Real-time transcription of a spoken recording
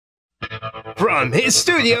from his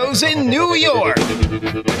studios in New York.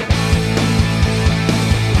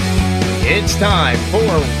 It's time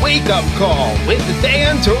for Wake Up Call with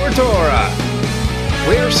Dan Tortora,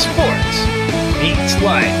 where sports meets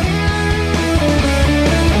life.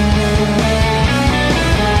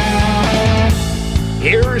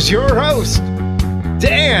 Here's your host,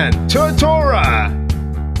 Dan Tortora.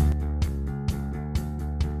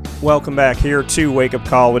 Welcome back here to Wake Up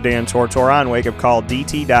Call with Dan Tortora on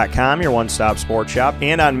wakeupcalldt.com, your one-stop sports shop,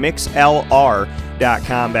 and on mixlr.com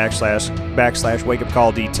backslash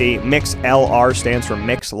wakeupcalldt. MixLR stands for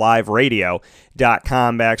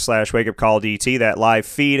mixliveradio.com backslash wakeupcalldt. That live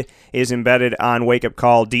feed is embedded on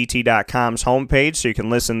wakeupcalldt.com's homepage, so you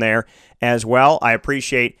can listen there as well. I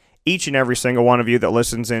appreciate each and every single one of you that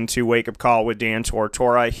listens into Wake Up Call with Dan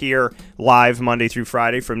Tortora here live Monday through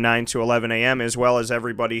Friday from 9 to 11 a.m., as well as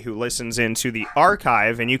everybody who listens into the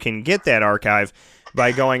archive. And you can get that archive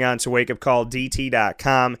by going on to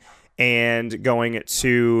wakeupcalldt.com and going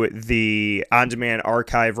to the on-demand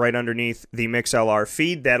archive right underneath the MixLR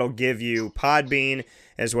feed. That'll give you Podbean,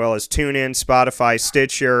 as well as TuneIn, Spotify,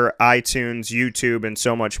 Stitcher, iTunes, YouTube, and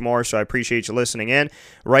so much more. So I appreciate you listening in.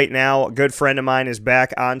 Right now, a good friend of mine is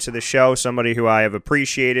back onto the show, somebody who I have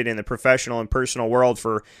appreciated in the professional and personal world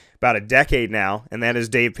for about a decade now, and that is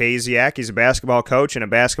Dave Pasiak. He's a basketball coach and a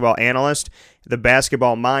basketball analyst, the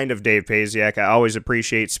basketball mind of Dave Pasiak. I always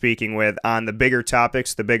appreciate speaking with on the bigger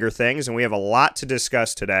topics, the bigger things, and we have a lot to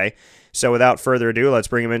discuss today. So without further ado, let's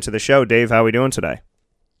bring him into the show. Dave, how are we doing today?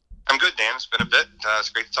 I'm good, Dan. It's been a bit.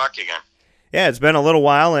 It's great to talk to you again. Yeah, it's been a little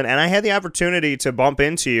while, and I had the opportunity to bump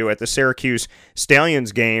into you at the Syracuse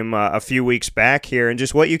Stallions game a few weeks back here, and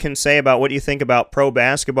just what you can say about what you think about pro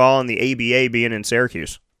basketball and the ABA being in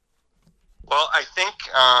Syracuse. Well, I think,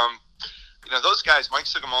 those guys, Mike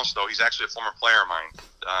Sugamosto, he's actually a former player of mine.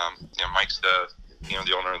 Mike's the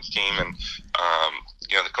owner of the team, and,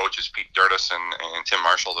 the coaches, Pete Dirtus and Tim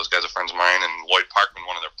Marshall, those guys are friends of mine, and Lloyd Parkman,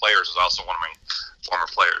 one of their players, is also one of my former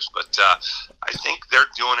players. But I think they're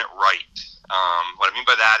doing it right. What I mean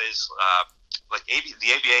by that is, the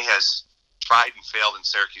ABA has tried and failed in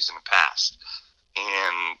Syracuse in the past.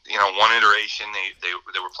 And, one iteration, they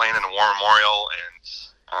were playing in a war memorial, and,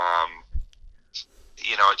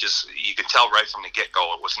 you could tell right from the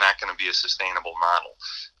get-go it was not going to be a sustainable model.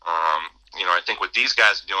 I think what these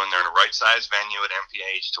guys are doing, they're in a right-sized venue at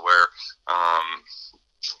MPH to where,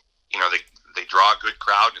 they draw a good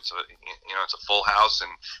crowd. It's a full house,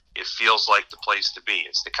 and it feels like the place to be.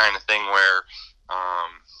 It's the kind of thing where,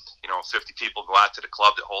 50 people go out to the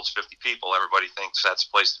club that holds 50 people. Everybody thinks that's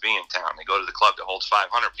the place to be in town. They go to the club that holds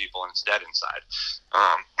 500 people, and it's dead inside.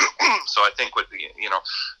 So I think what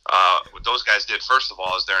those guys did, first of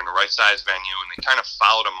all, is they're in the right size venue, and they kind of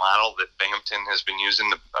followed a model that Binghamton has been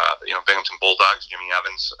using. Binghamton Bulldogs, Jimmy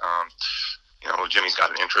Evans. Jimmy's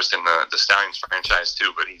got an interest in the Stallions franchise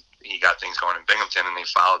too, but he got things going in Binghamton, and they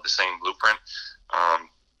followed the same blueprint.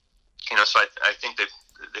 So I think they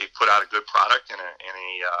put out a good product and a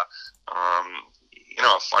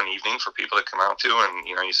fun evening for people to come out to, and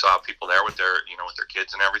you saw people there with their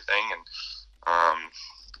kids and everything, and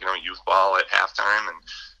youth ball at halftime, and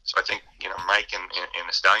so I think Mike and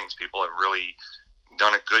the Stallions people have really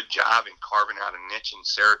done a good job in carving out a niche in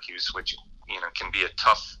Syracuse, which can be a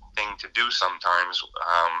tough thing to do sometimes.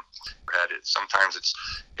 Sometimes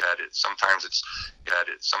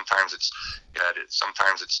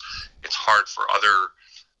it's hard for other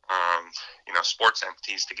sports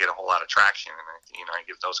entities to get a whole lot of traction, and I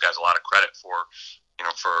give those guys a lot of credit for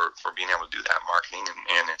being able to do that marketing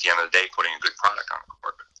and at the end of the day putting a good product on the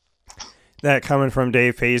court. That coming from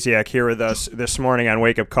Dave Pasiak here with us this morning on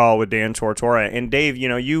Wake Up Call with Dan Tortora. And Dave,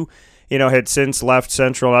 you had since left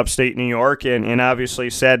Central Upstate New York, and obviously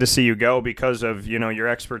sad to see you go because of, your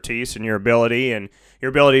expertise and your ability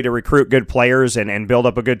to recruit good players and build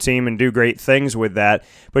up a good team and do great things with that.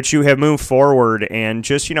 But you have moved forward, and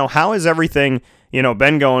just, how has everything,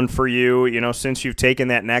 been going for you, since you've taken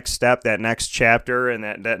that next step, that next chapter, and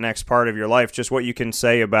that next part of your life, just what you can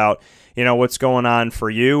say about, what's going on for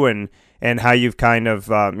you and how you've kind of,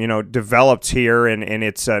 developed here, and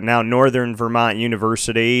it's now Northern Vermont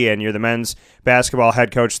University, and you're the men's basketball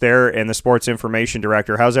head coach there and the sports information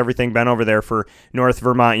director. How's everything been over there for North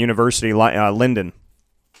Vermont University, Linden?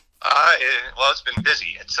 It's been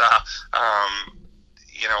busy. It's,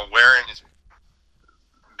 wearing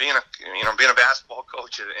being a basketball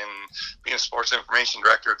coach and being a sports information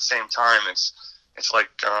director at the same time. It's like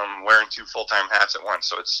wearing two full-time hats at once.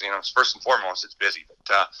 So it's first and foremost it's busy.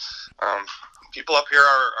 But people up here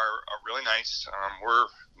are really nice. We're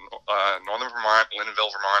Northern Vermont,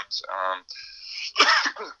 Lyndonville, Vermont.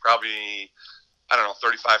 Probably I don't know,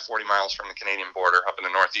 35, 40 miles from the Canadian border up in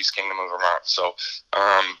the Northeast Kingdom of Vermont. So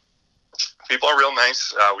people are real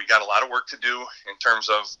nice. We got a lot of work to do in terms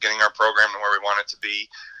of getting our program to where we want it to be.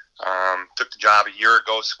 Took the job a year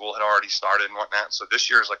ago. School had already started and whatnot. So this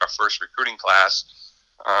year is like our first recruiting class.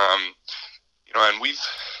 And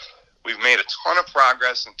we've made a ton of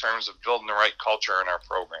progress in terms of building the right culture in our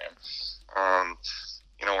program.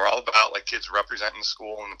 We're all about like kids representing the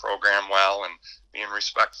school and the program well and being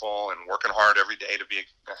respectful and working hard every day to be a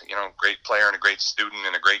great player and a great student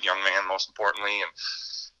and a great young man, most importantly,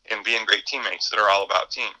 and being great teammates that are all about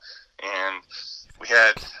team. And we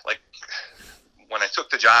had, like, when I took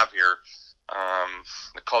the job here,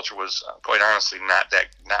 the culture was quite honestly not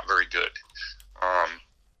very good.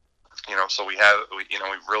 So we've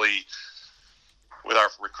really, with our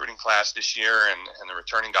recruiting class this year and the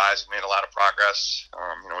returning guys, have made a lot of progress.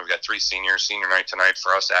 We've got 3 seniors, senior night tonight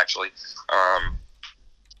for us, actually.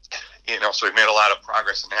 So we've made a lot of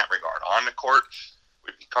progress in that regard. On the court,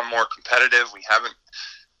 we've become more competitive. We haven't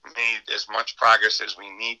made as much progress as we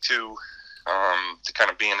need to kind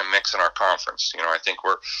of be in the mix in our conference. I think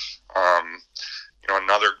we're,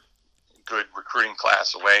 another good recruiting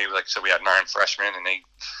class away. Like I said, we had 9 freshmen, and they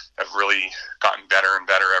have really gotten better and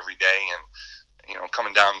better every day. And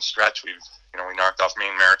coming down the stretch, we knocked off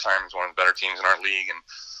Maine Maritime, as one of the better teams in our league, and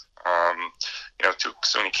took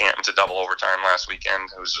SUNY Canton to double overtime last weekend.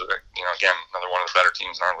 It was again another one of the better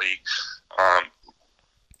teams in our league.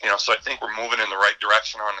 So I think we're moving in the right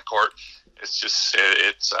direction on the court. It's just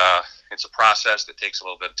it's a process that takes a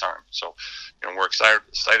little bit of time. So we're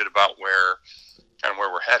excited about where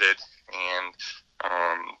we're headed, and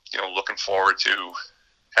looking forward to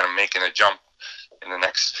kind of making a jump in the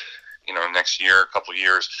next year, a couple of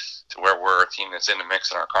years, to where we're a team that's in the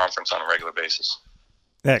mix in our conference on a regular basis.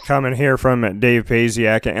 That coming here from Dave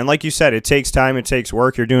Paziak. And like you said, it takes time, it takes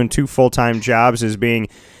work. You're doing 2 full-time jobs as being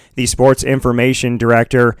the sports information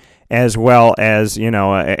director as well as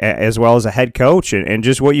a head coach, and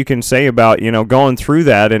just what you can say about, going through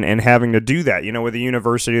that and having to do that, with a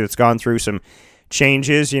university that's gone through some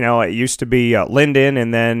changes. It used to be Linden,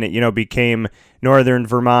 and then, became Northern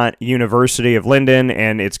Vermont University of Linden,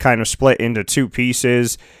 and it's kind of split into 2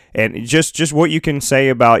 pieces. And just what you can say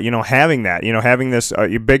about, having that, having this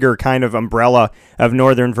bigger kind of umbrella of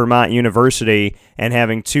Northern Vermont University, and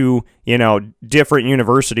having 2, different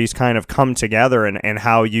universities kind of come together, and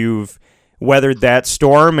how you've weathered that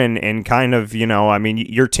storm, and kind of,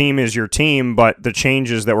 your team is your team, but the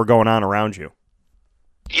changes that were going on around you.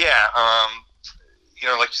 Yeah.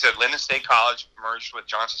 Like you said, Linden State College merged with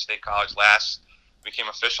Johnson State College became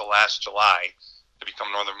official last July to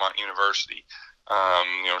become Northern Vermont University.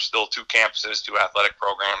 Still 2 campuses, 2 athletic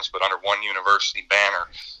programs, but under one university banner.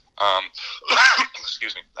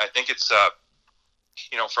 Excuse me. I think it's,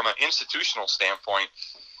 from an institutional standpoint,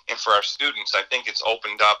 and for our students, I think it's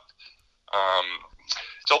opened up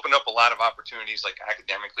a lot of opportunities, like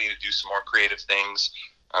academically, to do some more creative things.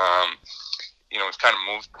 We've kind of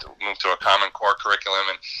moved to a Common Core curriculum,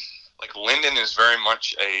 and like Linden is very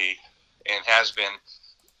much and has been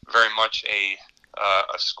very much a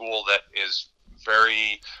school that is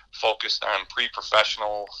very focused on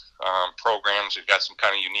pre-professional programs. We've got some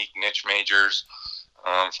kind of unique niche majors,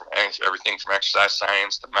 from everything from exercise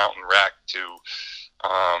science to mountain rec to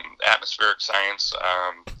atmospheric science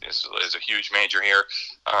is a huge major here.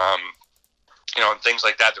 And things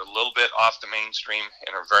like that. They're a little bit off the mainstream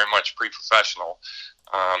and are very much pre-professional.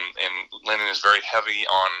 And Linden is very heavy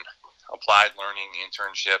on applied learning,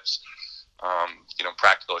 internships,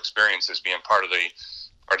 practical experiences being part of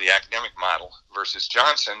the academic model, versus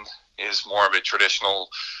Johnson is more of a traditional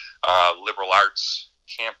liberal arts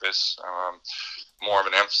campus, more of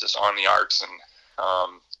an emphasis on the arts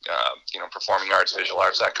and performing arts, visual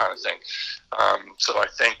arts, that kind of thing. So I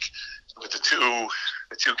think with the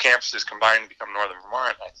two campuses combined to become Northern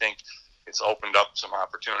Vermont, I think it's opened up some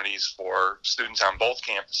opportunities for students on both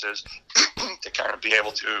campuses to kind of be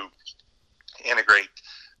able to integrate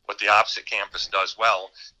what the opposite campus does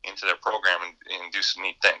well into their program and do some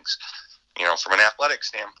neat things. From an athletic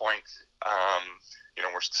standpoint,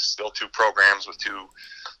 we're still 2 programs with 2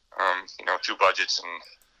 budgets and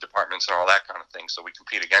departments and all that kind of thing. So we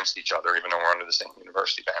compete against each other, even though we're under the same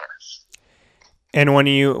university banner. And when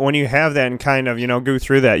you have that and kind of, go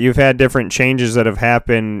through that, you've had different changes that have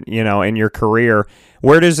happened, in your career.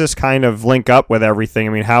 Where does this kind of link up with everything? I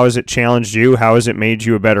mean, how has it challenged you? How has it made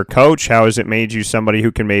you a better coach? How has it made you somebody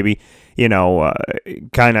who can maybe,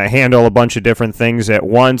 kind of handle a bunch of different things at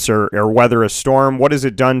once or weather a storm? What has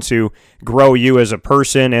it done to grow you as a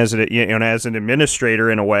person, as as an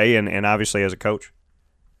administrator in a way, and obviously as a coach?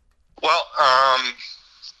 Well,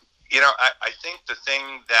 I think the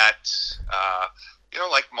thing that,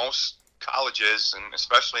 like most colleges, and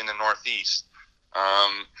especially in the Northeast,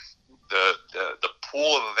 the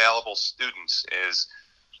pool of available students is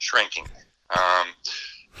shrinking.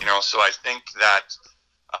 So I think that,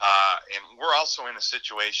 and we're also in a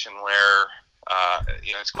situation where,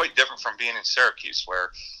 it's quite different from being in Syracuse,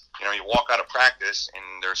 where, you walk out of practice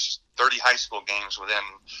and there's 30 high school games within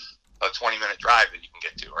a 20-minute drive that you can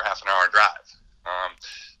get to, or half an hour drive.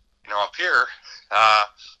 Up here,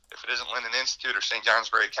 if it isn't Linden Institute or St.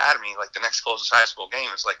 Johnsbury Academy, like the next closest high school game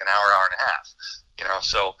is like an hour and a half.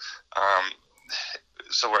 So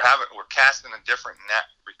we're casting a different net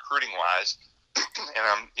recruiting wise,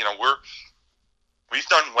 and we've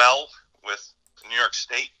done well with New York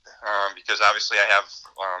State because obviously I have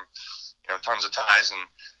tons of ties and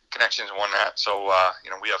connections and whatnot. So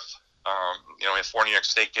we have 4 New York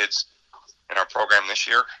State kids in our program this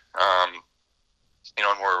year. And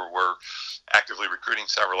we're actively recruiting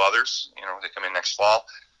several others, they come in next fall.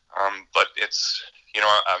 But it's,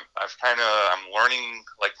 I'm learning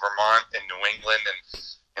like Vermont and New England and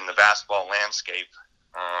in the basketball landscape,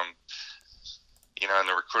 and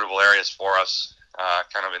the recruitable areas for us,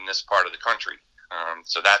 kind of in this part of the country.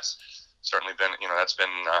 So that's certainly been, that's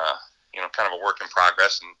been, kind of a work in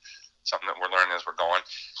progress and something that we're learning as we're going.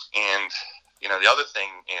 And, the other thing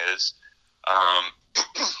is,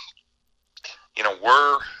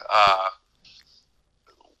 we're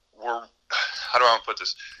how do I want to put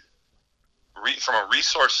this? From a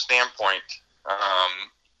resource standpoint,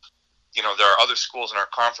 there are other schools in our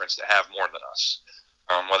conference that have more than us,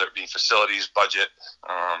 whether it be facilities, budget,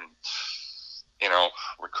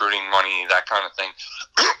 recruiting money, that kind of thing.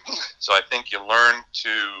 So I think you learn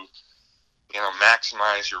to,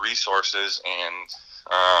 maximize your resources and,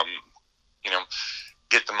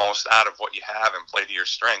 get the most out of what you have and play to your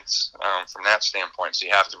strengths from that standpoint. So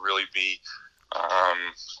you have to really be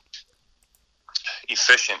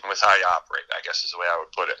efficient with how you operate, I guess is the way I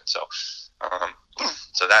would put it. So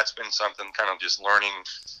so that's been something, kind of just learning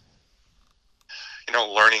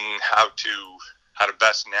how to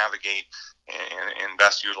best navigate and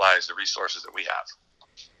best utilize the resources that we have.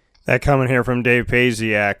 That coming here from Dave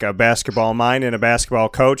Paziak, a basketball mind and a basketball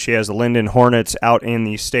coach. He has the Linden Hornets out in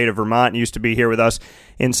the state of Vermont. Used to be here with us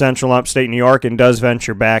in central upstate New York and does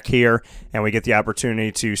venture back here, and we get the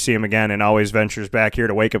opportunity to see him again and always ventures back here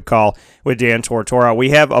to Wake Up Call with Dan Tortora.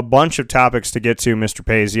 We have a bunch of topics to get to, Mr.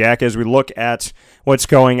 Paziak, as we look at what's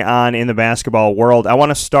going on in the basketball world. I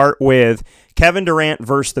want to start with Kevin Durant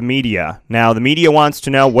versus the media. Now, the media wants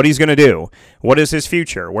to know what he's going to do. What is his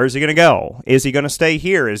future? Where's he going to go? Is he going to stay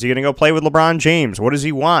here? Is he going to go play with LeBron James? What does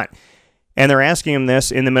he want? And they're asking him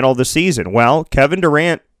this in the middle of the season. Well, Kevin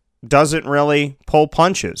Durant doesn't really pull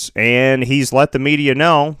punches, and he's let the media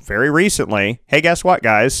know very recently, hey, guess what,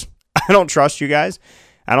 guys? I don't trust you guys.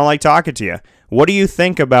 I don't like talking to you. What do you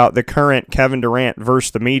think about the current Kevin Durant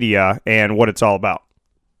versus the media and what it's all about?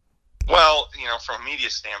 Well, from a media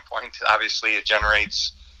standpoint, obviously it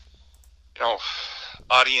generates,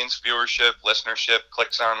 audience, viewership, listenership,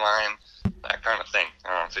 clicks online, that kind of thing.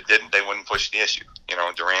 If it didn't, they wouldn't push the issue.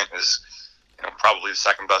 Durant is, probably the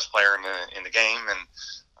second best player in the game, and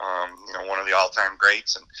one of the all-time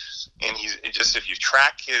greats. And he's just, if you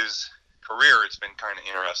track his career, it's been kind of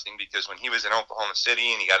interesting because when he was in Oklahoma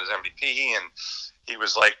City and he got his MVP, and he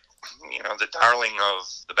was like, the darling of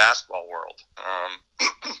the basketball world.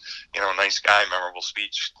 Nice guy, memorable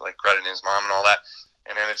speech, like crediting his mom and all that.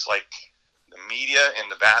 And then it's like the media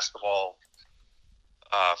and the basketball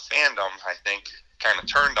fandom, I think, kind of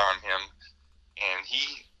turned on him, and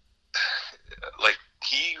he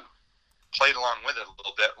played along with it a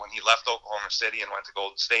little bit when he left Oklahoma City and went to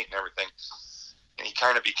Golden State and everything. And he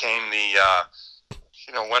kind of became the,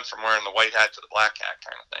 went from wearing the white hat to the black hat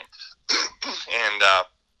kind of thing. And,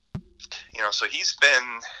 so he's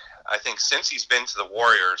been, I think, since he's been to the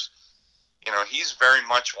Warriors, he's very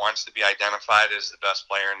much wants to be identified as the best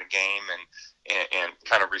player in the game and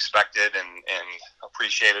kind of respected and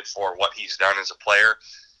appreciated for what he's done as a player.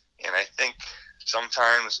 And I think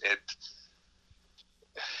sometimes it,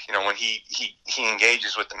 when he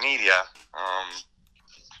engages with the media,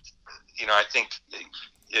 I think,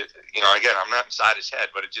 again, I'm not inside his head,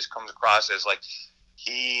 but it just comes across as like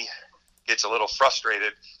he gets a little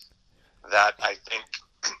frustrated that I think,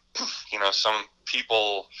 some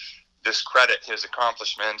people discredit his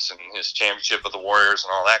accomplishments and his championship with the Warriors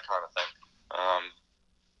and all that kind of thing.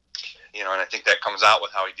 And I think that comes out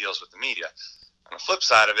with how he deals with the media. On the flip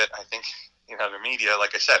side of it, I think, the media,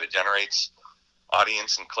 like I said, it generates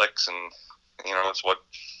audience and clicks, and, it's what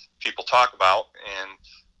people talk about. And,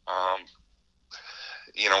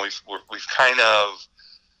 we've kind of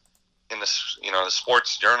in this, the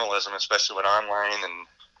sports journalism, especially with online and,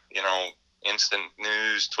 instant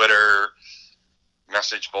news, Twitter,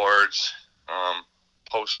 message boards,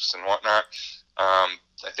 posts and whatnot.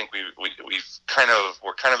 I think we're kind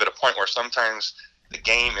of at a point where sometimes the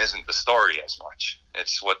game isn't the story as much.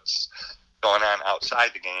 It's what's going on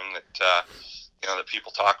outside the game that that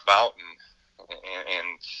people talk about,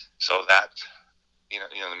 and so that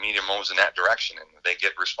the media moves in that direction, and they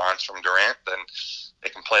get response from Durant, then they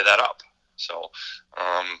can play that up. So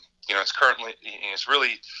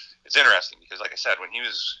it's interesting because, like I said, when he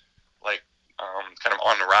was kind of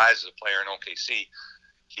on the rise as a player in OKC,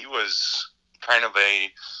 he was kind of a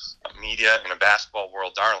media and a basketball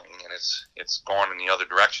world darling, and it's gone in the other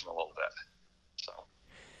direction a little bit. So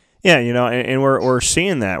yeah, and we're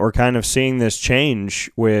seeing that. We're kind of seeing this change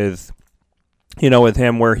with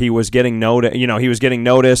him, where he was getting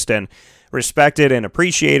noticed and respected and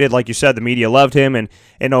appreciated. Like you said, the media loved him, and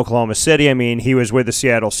in Oklahoma City, I mean, he was with the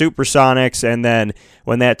Seattle Supersonics, and then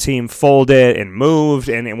when that team folded and moved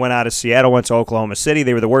and it went out of Seattle, went to Oklahoma City,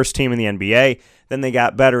 they were the worst team in the NBA. Then they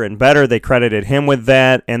got better and better. They credited him with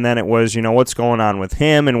that, and then it was, what's going on with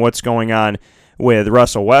him and what's going on with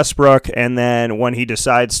Russell Westbrook, and then when he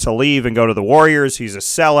decides to leave and go to the Warriors, he's a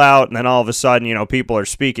sellout, and then all of a sudden, people are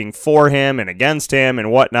speaking for him and against him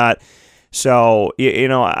and whatnot. So,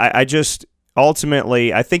 I just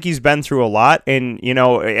ultimately, I think he's been through a lot, and,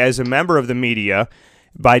 as a member of the media,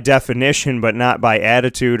 by definition, but not by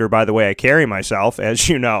attitude or by the way I carry myself, as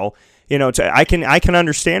I can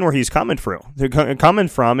understand where he's coming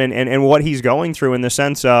from and what he's going through, in the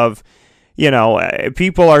sense of,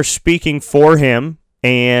 people are speaking for him,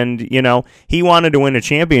 and, he wanted to win a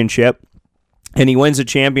championship, and he wins a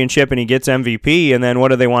championship and he gets MVP, and then what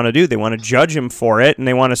do they want to do? They want to judge him for it, and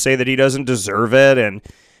they want to say that he doesn't deserve it, and,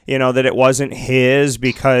 that it wasn't his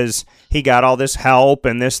because he got all this help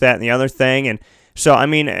and this, that, and the other thing. And so, I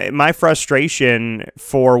mean, my frustration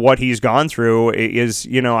for what he's gone through is,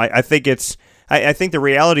 I think the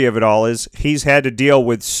reality of it all is he's had to deal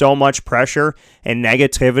with so much pressure and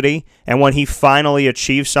negativity, and when he finally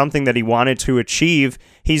achieved something that he wanted to achieve,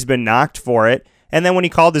 he's been knocked for it. And then when he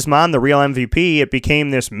called his mom the real MVP, it became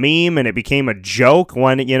this meme, and it became a joke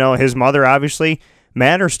when, his mother obviously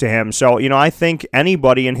matters to him. So, I think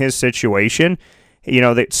anybody in his situation,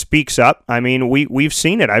 that speaks up. I mean, we've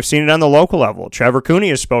seen it. I've seen it on the local level. Trevor Cooney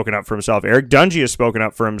has spoken up for himself. Eric Dungy has spoken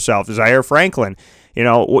up for himself. Zaire Franklin.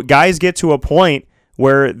 Guys get to a point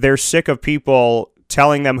where they're sick of people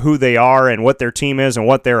telling them who they are and what their team is and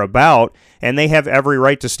what they're about, and they have every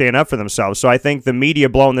right to stand up for themselves. So I think the media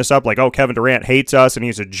blowing this up like, oh, Kevin Durant hates us and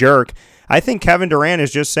he's a jerk. I think Kevin Durant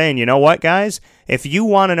is just saying, you know what, guys? If you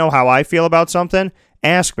want to know how I feel about something,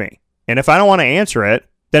 ask me. And if I don't want to answer it,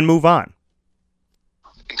 then move on.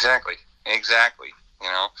 Exactly. And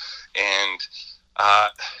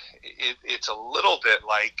it's a little bit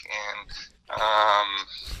like, and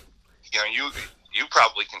you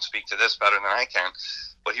probably can speak to this better than I can,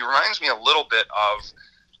 but he reminds me a little bit of,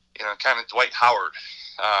 kind of Dwight Howard,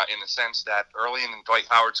 in the sense that early in Dwight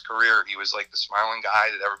Howard's career, he was like the smiling guy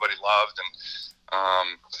that everybody loved, and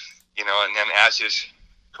and then as his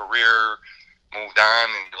career moved on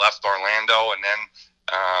and he left Orlando, and then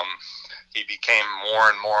he became more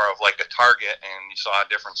and more of like a target, and you saw a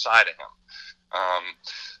different side of him.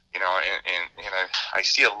 And I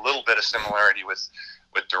see a little bit of similarity with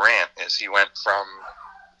Durant, as he went from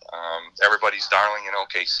everybody's darling in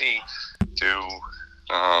OKC to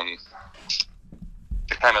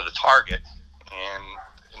kind of the target, and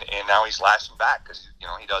now he's lashing back because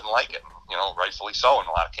he doesn't like it. Rightfully so in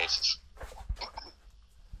a lot of cases.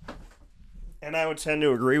 And I would tend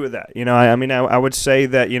to agree with that. I would say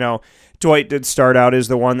that Dwight did start out as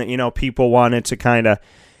the one that people wanted to kind of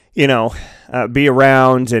be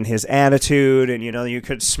around, and his attitude, and you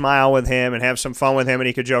could smile with him and have some fun with him, and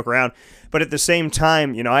he could joke around. But at the same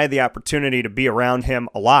time, I had the opportunity to be around him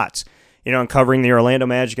a lot, and covering the Orlando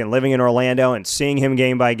Magic and living in Orlando and seeing him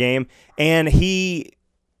game by game. And he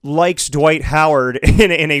likes Dwight Howard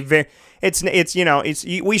in a very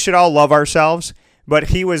we should all love ourselves, but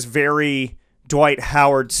he was very Dwight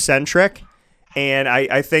Howard centric. And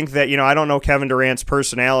I think that I don't know Kevin Durant's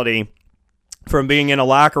personality from being in a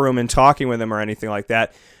locker room and talking with him or anything like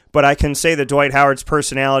that, but I can say that Dwight Howard's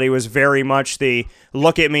personality was very much the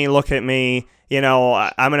look at me, I'm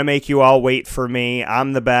going to make you all wait for me,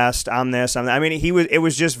 I'm the best, I'm this, it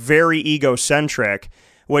was just very egocentric,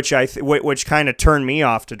 which kind of turned me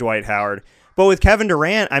off to Dwight Howard. But with Kevin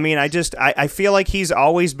Durant, I feel like he's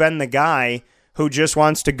always been the guy who just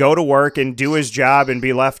wants to go to work and do his job and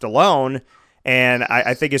be left alone, and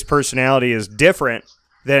I think his personality is different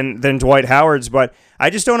than Dwight Howard's, but I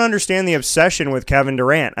just don't understand the obsession with Kevin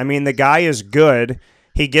Durant. I mean, the guy is good.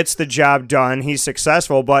 He gets the job done. He's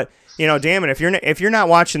successful, but damn it, if you're not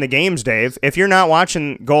watching the games, Dave, if you're not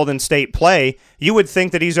watching Golden State play, you would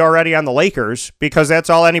think that he's already on the Lakers because that's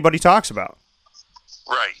all anybody talks about.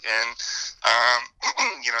 Right, and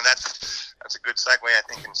that's a good segue, I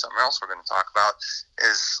think, in something else we're going to talk about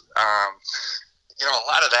is, a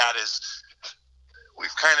lot of that is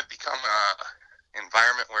we've kind of become an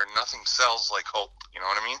environment where nothing sells like hope. You know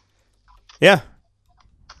what I mean?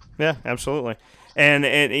 Yeah, absolutely. And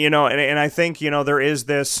I think there is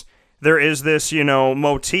this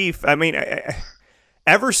motif. I mean,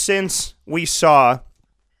 ever since we saw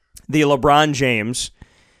the LeBron James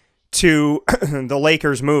to the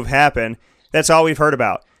Lakers move happen, that's all we've heard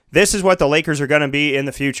about. This is what the Lakers are going to be in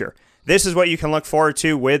the future. This is what you can look forward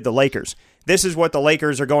to with the Lakers. This is what the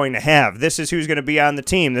Lakers are going to have. This is who's going to be on the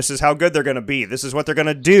team. This is how good they're going to be. This is what they're going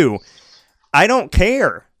to do. I don't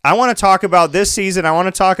care. I want to talk about this season. I want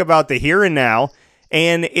to talk about the here and now.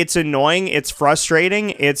 And it's annoying. It's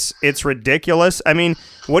frustrating. It's ridiculous. I mean,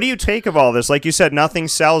 what do you take of all this? Like you said, nothing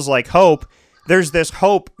sells like hope. There's this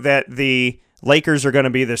hope that the Lakers are going to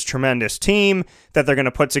be this tremendous team, that they're going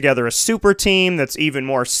to put together a super team that's even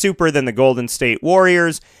more super than the Golden State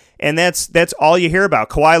Warriors. And that's all you hear about.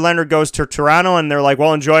 Kawhi Leonard goes to Toronto, and they're like,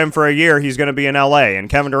 well, enjoy him for a year. He's going to be in L.A., and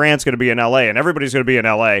Kevin Durant's going to be in L.A., and everybody's going to be in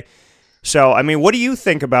L.A. So, I mean, what do you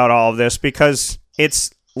think about all of this? Because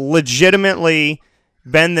it's legitimately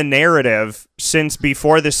been the narrative since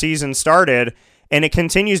before the season started, and it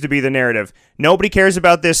continues to be the narrative. Nobody cares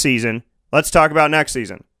about this season. Let's talk about next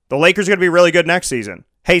season. The Lakers are going to be really good next season.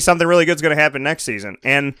 Hey, something really good is going to happen next season.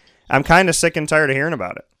 And I'm kind of sick and tired of hearing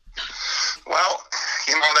about it. Well,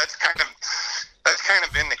 that's kind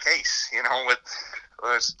of been the case, with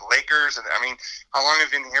the Lakers. And I mean, how long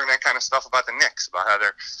have you been hearing that kind of stuff about the Knicks, about how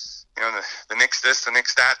they're, the Knicks this, the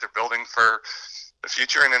Knicks that, they're building for the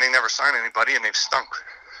future, and then they never sign anybody, and they've stunk.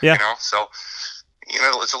 Yeah. So,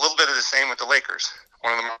 it's a little bit of the same with the Lakers,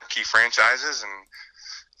 one of the marquee franchises, and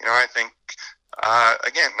I think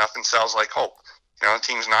again, nothing sells like hope. The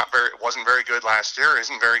team's wasn't very good last year,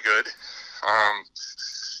 isn't very good,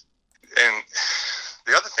 and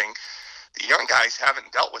the other thing, the young guys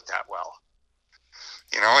haven't dealt with that well.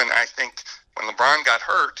 And I think when LeBron got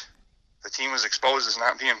hurt, the team was exposed as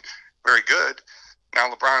not being very good. Now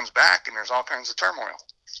LeBron's back, and there's all kinds of turmoil.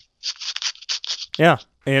 Yeah,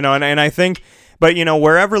 and I think, but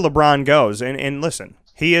wherever LeBron goes, and listen,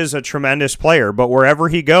 he is a tremendous player, but wherever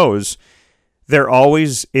he goes, there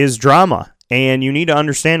always is drama. And you need to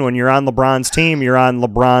understand, when you're on LeBron's team, you're on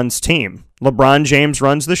LeBron's team. LeBron James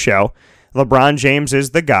runs the show. LeBron James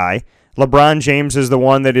is the guy. LeBron James is the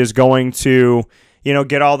one that is going to,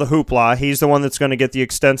 get all the hoopla. He's the one that's going to get the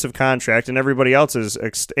extensive contract, and everybody else is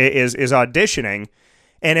auditioning.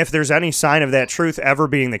 And if there's any sign of that truth ever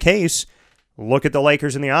being the case, look at the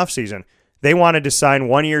Lakers in the offseason. They wanted to sign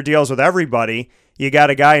one-year deals with everybody. You got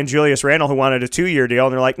a guy in Julius Randle who wanted a 2-year deal,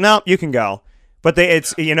 and they're like, no, you can go. But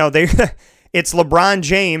it's LeBron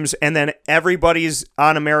James, and then everybody's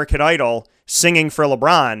on American Idol singing for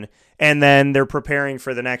LeBron, and then they're preparing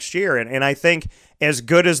for the next year. And I think as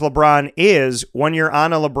good as LeBron is, when you're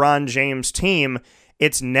on a LeBron James team,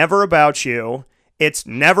 it's never about you. It's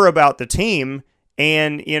never about the team.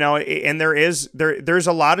 And, and there's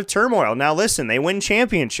a lot of turmoil. Now, listen, they win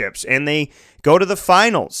championships, and they go to the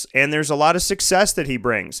finals, and there's a lot of success that he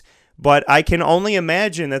brings. But I can only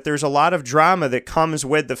imagine that there's a lot of drama that comes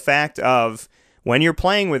with the fact of when you're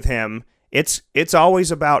playing with him, it's always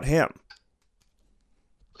about him.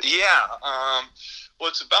 Yeah. Well,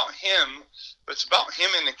 it's about him. But it's about him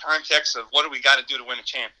in the context of what do we got to do to win a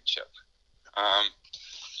championship.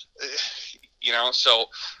 So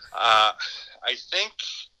I think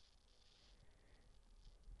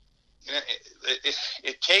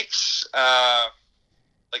it takes I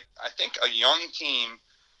think a young team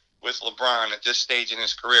with LeBron at this stage in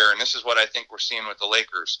his career, and this is what I think we're seeing with the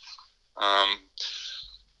Lakers.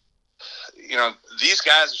 These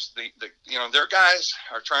guys, their guys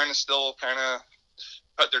are trying to still kind of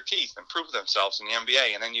cut their teeth and prove themselves in the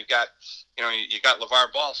NBA. And then you got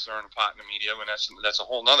LeVar Ball stirring the pot in the media, and that's a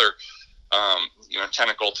whole nother,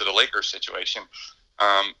 tentacle to the Lakers situation.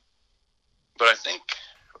 But I think,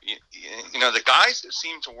 the guys that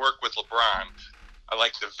seem to work with LeBron are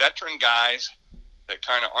like the veteran guys that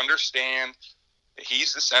kind of understand that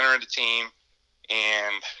he's the center of the team,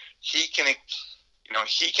 and he can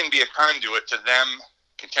be a conduit to them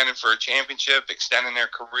contending for a championship, extending their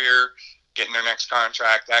career, getting their next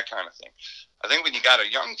contract, that kind of thing. I think when you got a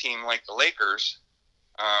young team like the Lakers,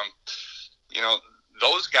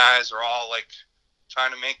 those guys are all like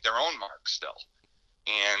trying to make their own mark still.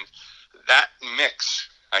 And that mix,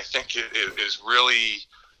 I think, is really,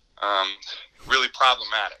 really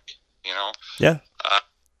problematic, Yeah.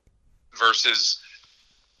 Versus,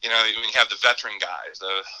 when you have the veteran guys,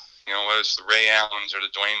 whether it's the Ray Allens or the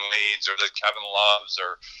Dwayne Wades or the Kevin Loves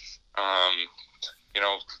or,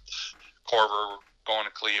 Korver going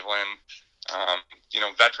to Cleveland,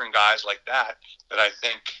 veteran guys like that I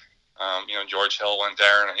think, George Hill went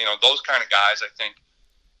there, and, those kind of guys I think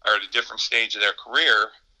are at a different stage of their career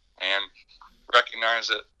and recognize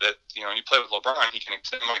that you play with LeBron, he can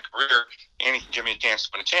extend my career and he can give me a chance to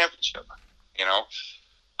win a championship,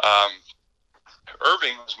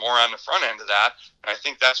 Irving was more on the front end of that, and I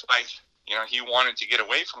think that's why, he wanted to get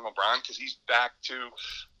away from LeBron, because he's back to,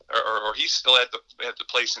 or he's still at the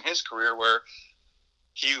place in his career where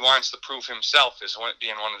he wants to prove himself as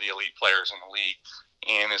being one of the elite players in the league.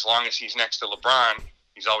 And as long as he's next to LeBron,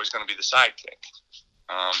 he's always going to be the sidekick.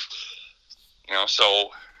 So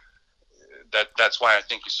that's why I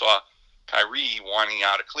think you saw Kyrie wanting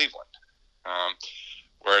out of Cleveland.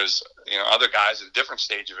 Whereas, other guys at a different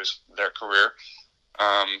stage of their career,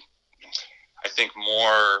 I think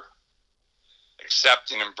more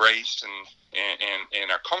accept and embrace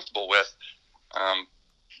and are comfortable with,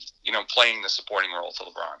 playing the supporting role to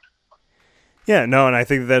LeBron. Yeah, no, and I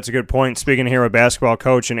think that's a good point. Speaking here with basketball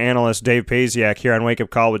coach and analyst Dave Pasiak here on Wake Up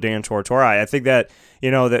Call with Dan Tortora, I think that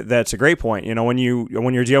that's a great point. When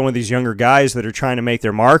you're dealing with these younger guys that are trying to make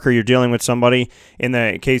their mark, or you're dealing with somebody in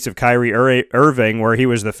the case of Kyrie Irving, where he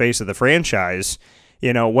was the face of the franchise.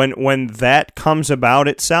 When that comes about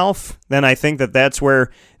itself, then I think that's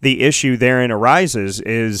where the issue therein arises.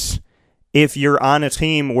 Is if you're on a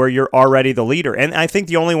team where you're already the leader. And I think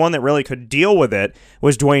the only one that really could deal with it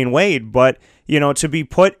was Dwayne Wade. But, to be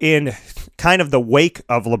put in kind of the wake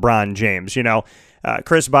of LeBron James,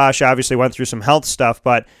 Chris Bosh obviously went through some health stuff,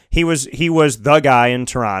 but he was the guy in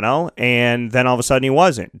Toronto, and then all of a sudden he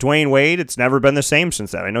wasn't. Dwayne Wade, it's never been the same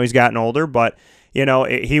since then. I know he's gotten older, but,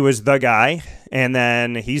 he was the guy, and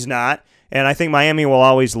then he's not. And I think Miami will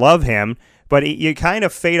always love him. But you kind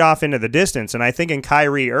of fade off into the distance. And I think in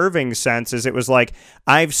Kyrie Irving's sense is it was like,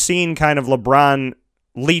 I've seen kind of LeBron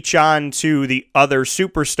leech on to the other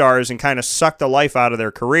superstars and kind of suck the life out of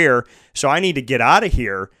their career. So I need to get out of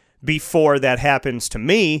here before that happens to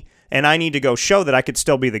me. And I need to go show that I could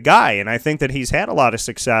still be the guy. And I think that he's had a lot of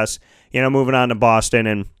success, moving on to Boston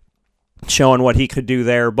and showing what he could do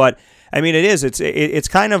there. But, I mean, it's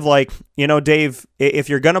kind of like, Dave, if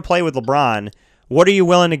you're going to play with LeBron, what are you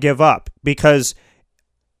willing to give up? Because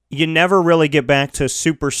you never really get back to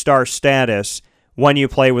superstar status when you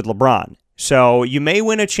play with LeBron. So you may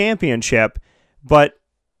win a championship, but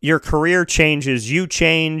your career changes. You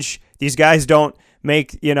change. These guys don't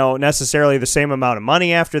make, necessarily the same amount of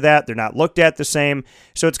money after that. They're not looked at the same.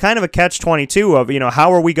 So it's kind of a catch-22 of,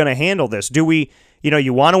 how are we going to handle this? Do we,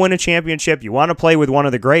 you want to win a championship, you want to play with one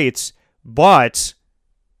of the greats, but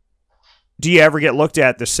do you ever get looked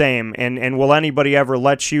at the same? And will anybody ever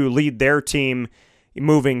let you lead their team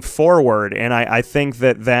moving forward? And I think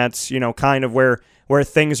that's, kind of where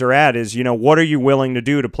things are at is, what are you willing to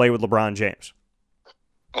do to play with LeBron James?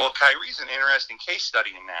 Well, Kyrie's an interesting case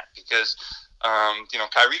study in that because,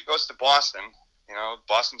 Kyrie goes to Boston.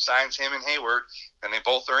 Boston signs him and Hayward, and they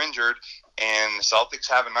both are injured, and the Celtics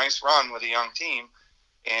have a nice run with a young team.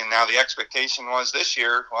 And now the expectation was this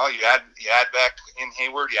year, well, you add back in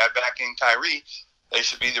Hayward, you add back in Kyrie, they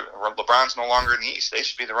should be LeBron's no longer in the East. They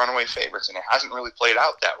should be the runaway favorites, and it hasn't really played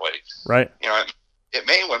out that way. Right. It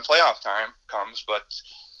may when playoff time comes, but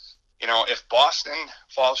if Boston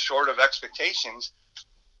falls short of expectations,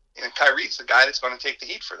 Kyrie's the guy that's going to take the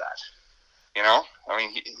heat for that.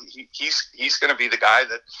 He's going to be the guy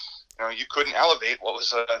that you couldn't elevate what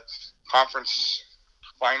was a conference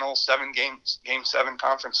final game 7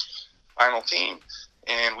 conference final team,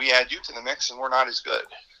 and we add you to the mix and we're not as good.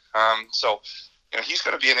 So he's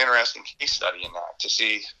going to be an interesting case study in that to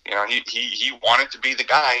see, he wanted to be the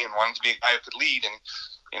guy and wanted to be a guy who could lead,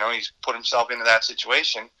 and he's put himself into that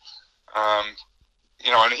situation.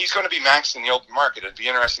 And he's going to be maxed in the open market. It'd be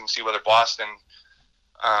interesting to see whether Boston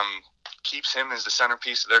keeps him as the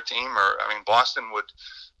centerpiece of their team, or Boston would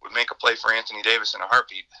make a play for Anthony Davis in a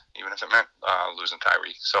heartbeat, even if it meant losing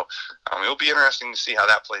Kyrie. So it'll be interesting to see how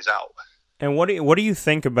that plays out. And what do you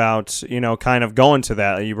think about, kind of going to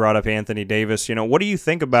that? You brought up Anthony Davis. What do you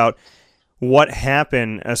think about what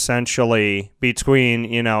happened essentially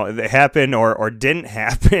between, happened or didn't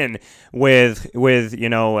happen with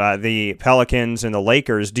the Pelicans and the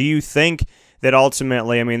Lakers? Do you think that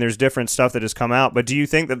ultimately, there's different stuff that has come out, but do you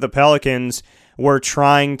think that the Pelicans were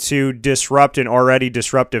trying to disrupt an already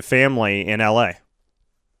disruptive family in LA?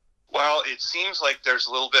 Well, it seems like there's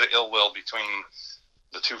a little bit of ill will between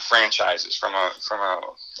the two franchises from a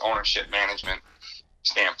ownership management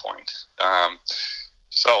standpoint.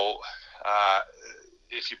 So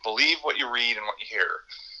if you believe what you read and what you hear,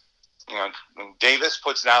 when Davis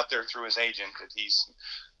puts it out there through his agent that he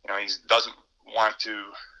doesn't want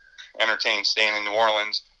to entertain staying in New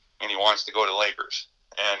Orleans and he wants to go to the Lakers.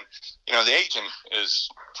 And, the agent is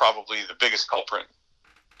probably the biggest culprit,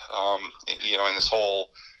 in this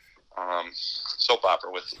whole soap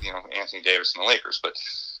opera with, Anthony Davis and the Lakers. But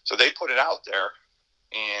so they put it out there,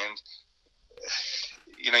 and,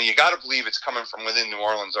 you got to believe it's coming from within New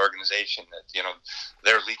Orleans organization that,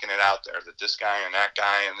 they're leaking it out there that this guy and that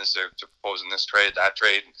guy and they're proposing this trade, that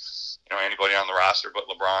trade, anybody on the roster but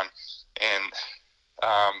LeBron. And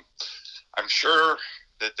I'm sure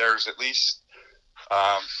that there's at least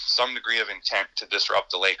some degree of intent to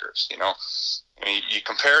disrupt the Lakers. You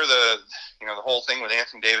compare the whole thing with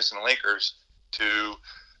Anthony Davis and the Lakers to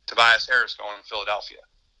Tobias Harris going to Philadelphia.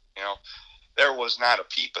 There was not a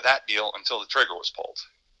peep of that deal until the trigger was pulled.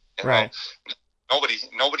 Right. Nobody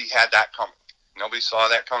had that coming. Nobody saw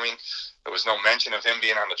that coming. There was no mention of him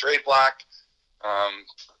being on the trade block.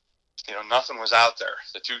 Nothing was out there.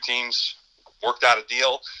 The two teams worked out a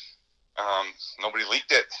deal. Nobody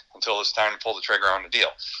leaked it until it's time to pull the trigger on the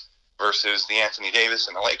deal. Versus the Anthony Davis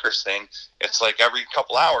and the Lakers thing, it's like every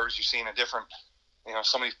couple hours you're seeing a different,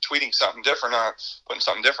 somebody tweeting something different, putting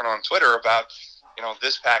something different on Twitter about,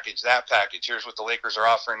 this package, that package. Here's what the Lakers are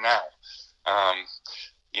offering now.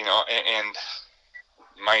 And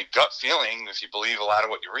my gut feeling, if you believe a lot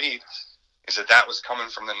of what you read, is that was coming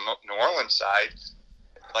from the New Orleans side,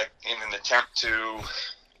 like in an attempt to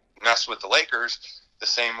mess with the Lakers, the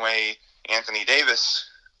same way Anthony Davis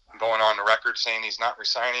going on the record saying he's not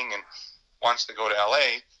resigning and wants to go to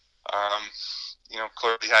LA,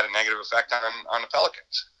 clearly had a negative effect on the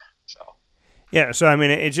Pelicans. So. Yeah, so I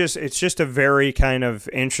mean, it's just a very kind of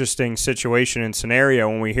interesting situation and scenario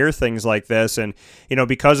when we hear things like this, and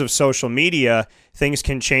because of social media, things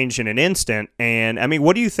can change in an instant. And I mean,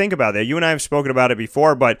 what do you think about that? You and I have spoken about it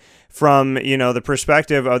before, but from the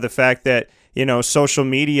perspective of the fact that social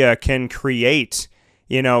media can create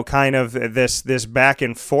kind of this back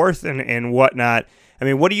and forth and whatnot. I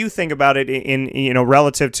mean, what do you think about it in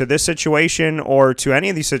relative to this situation or to any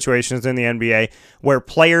of these situations in the NBA where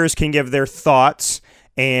players can give their thoughts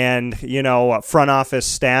and, front office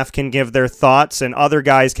staff can give their thoughts and other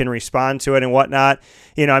guys can respond to it and whatnot?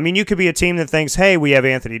 You could be a team that thinks, hey, we have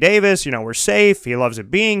Anthony Davis, we're safe, he loves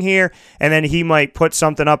it being here, and then he might put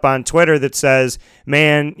something up on Twitter that says,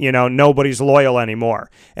 man, nobody's loyal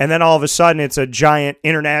anymore. And then all of a sudden it's a giant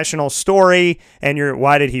international story, and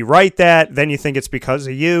why did he write that? Then you think it's because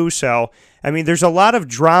of you. So, there's a lot of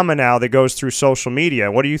drama now that goes through social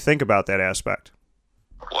media. What do you think about that aspect?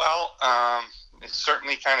 Well, it's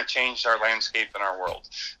certainly kind of changed our landscape in our world.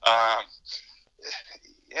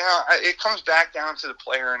 It comes back down to the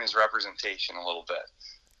player and his representation a little bit.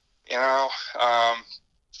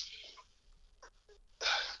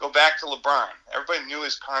 Go back to LeBron. Everybody knew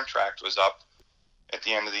his contract was up at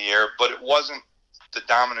the end of the year, but it wasn't the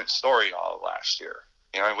dominant story all of last year.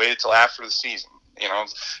 He waited till after the season.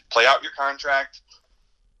 Play out your contract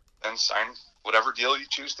and sign whatever deal you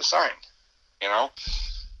choose to sign.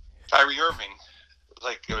 Kyrie Irving,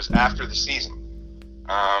 it was after the season,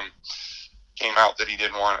 came out that he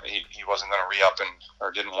wasn't going to re-up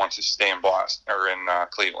or didn't want to stay in Boston or in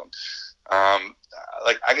Cleveland. I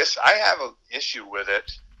guess I have an issue with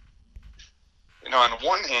it. On the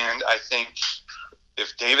one hand, I think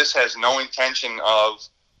if Davis has no intention of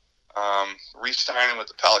re-signing with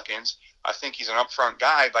the Pelicans, I think he's an upfront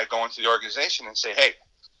guy by going to the organization and say, hey,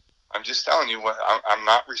 I'm just telling you I'm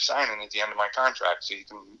not re-signing at the end of my contract, so you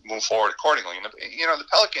can move forward accordingly. And the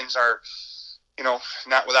Pelicans are,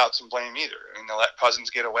 not without some blame either. They let Cousins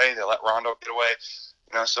get away, they let Rondo get away.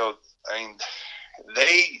 So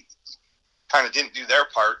they kind of didn't do their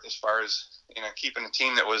part as far as keeping a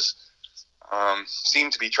team that was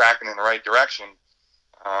seemed to be tracking in the right direction,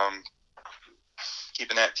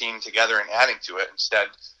 keeping that team together and adding to it. Instead,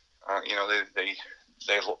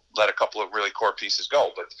 they let a couple of really core pieces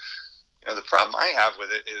go. But the problem I have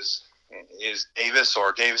with it is Davis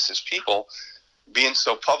or Davis's people being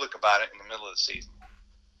so public about it in the middle of the season.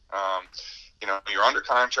 You're under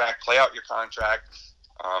contract, play out your contract.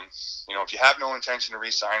 If you have no intention of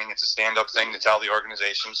re-signing, it's a stand-up thing to tell the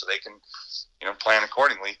organization so they can, plan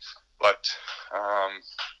accordingly. But, I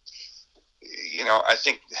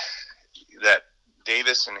think that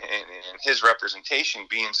Davis and his representation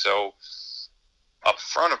being so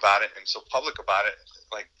upfront about it and so public about it,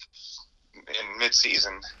 in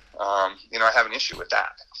mid-season, I have an issue with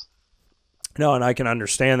that. No, and I can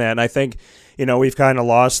understand that. And I think, we've kind of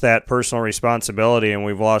lost that personal responsibility, and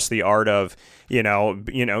we've lost the art of,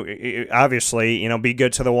 obviously, be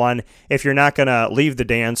good to the one. If you're not going to leave the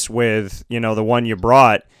dance with, the one you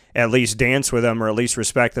brought, at least dance with them, or at least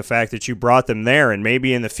respect the fact that you brought them there. And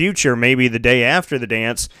maybe in the future, maybe the day after the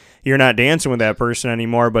dance, you're not dancing with that person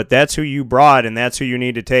anymore, but that's who you brought, and that's who you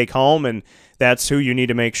need to take home, and that's who you need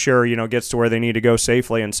to make sure, gets to where they need to go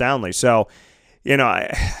safely and soundly. So, to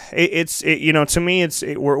me,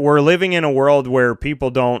 we're living in a world where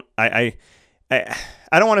people don't. I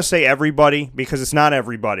don't want to say everybody, because it's not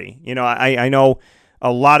everybody. I know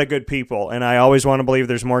a lot of good people, and I always want to believe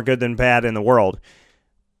there's more good than bad in the world.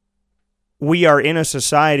 We are in a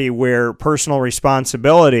society where personal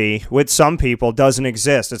responsibility with some people doesn't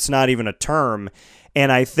exist. It's not even a term.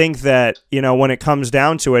 And I think that, when it comes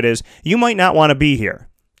down to it, is you might not want to be here,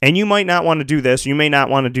 and you might not want to do this. You may not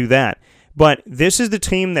want to do that. But this is the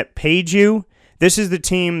team that paid you. This is the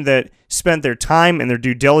team that spent their time and their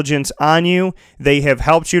due diligence on you. They have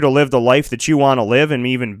helped you to live the life that you want to live, and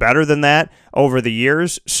even better than that over the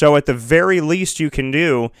years. So at the very least you can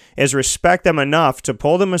do is respect them enough to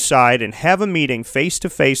pull them aside and have a meeting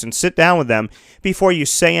face-to-face and sit down with them before you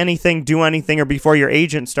say anything, do anything, or before your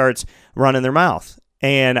agent starts running their mouth.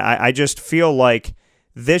 And I just feel like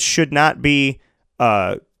this should not be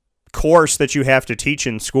course that you have to teach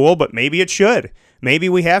in school, but maybe it should. Maybe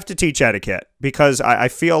we have to teach etiquette, because I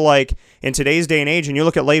feel like in today's day and age, and you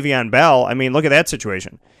look at Le'Veon Bell, look at that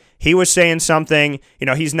situation. He was saying something,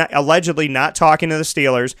 he's not allegedly not talking to the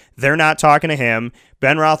Steelers. They're not talking to him.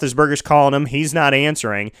 Ben Roethlisberger's calling him. He's not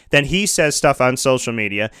answering. Then he says stuff on social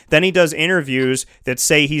media. Then he does interviews that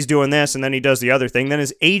say he's doing this, and then he does the other thing. Then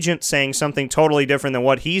his agent saying something totally different than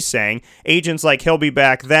what he's saying. Agent's like, he'll be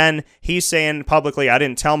back then. He's saying publicly, I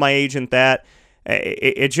didn't tell my agent that.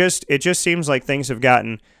 It just seems like things have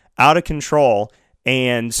gotten out of control,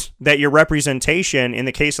 and that your representation, in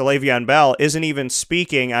the case of Le'Veon Bell, isn't even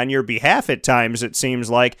speaking on your behalf at times, it seems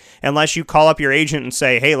like, unless you call up your agent and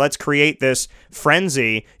say, hey, let's create this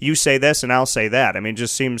frenzy. You say this and I'll say that.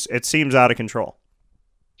 It seems out of control.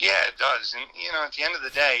 Yeah, it does. And, at the end of the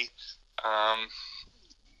day,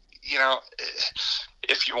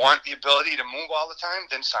 if you want the ability to move all the time,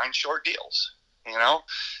 then sign short deals.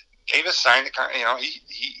 Davis signed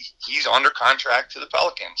he's under contract to the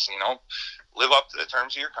Pelicans. Live up to the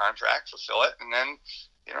terms of your contract, fulfill it, and then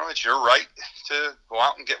it's your right to go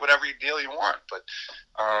out and get whatever deal you want. But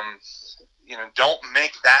don't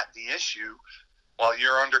make that the issue while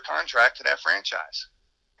you're under contract to that franchise.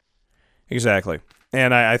 Exactly.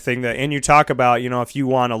 And I think that, and you talk about, if you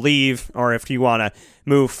want to leave or if you want to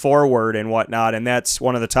move forward and whatnot, and that's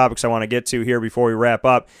one of the topics I want to get to here before we wrap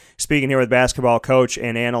up. Speaking here with basketball coach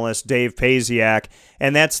and analyst Dave Pasiak,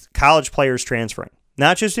 and that's college players transferring.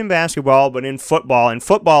 Not just in basketball, but in football. In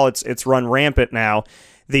football, it's run rampant now.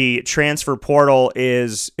 The transfer portal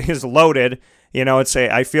is loaded.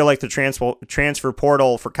 I feel like the transfer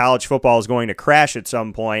portal for college football is going to crash at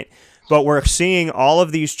some point. But we're seeing all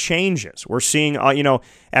of these changes. We're seeing,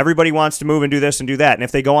 everybody wants to move and do this and do that. And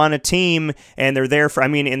if they go on a team and they're there for,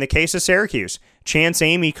 in the case of Syracuse, Chance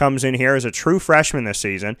Amy comes in here as a true freshman this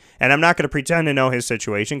season. And I'm not going to pretend to know his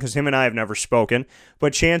situation because him and I have never spoken.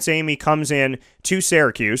 But Chance Amy comes in to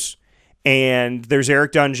Syracuse, and there's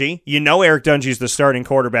Eric Dungey. Eric Dungey's the starting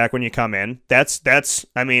quarterback when you come in. That's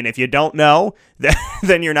if you don't know,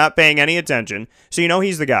 then you're not paying any attention. So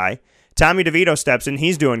he's the guy. Tommy DeVito steps in.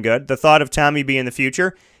 He's doing good. The thought of Tommy being the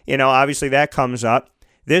future, obviously that comes up.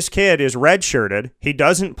 This kid is redshirted. He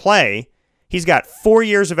doesn't play. He's got 4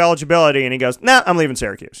 years of eligibility, and he goes, nah, I'm leaving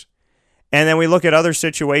Syracuse. And then we look at other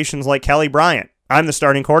situations like Kelly Bryant. I'm the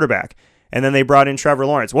starting quarterback. And then they brought in Trevor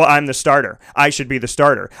Lawrence. Well, I'm the starter. I should be the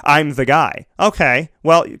starter. I'm the guy. Okay,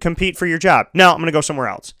 well, compete for your job. No, I'm going to go somewhere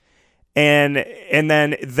else. And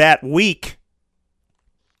then that week,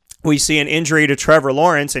 we see an injury to Trevor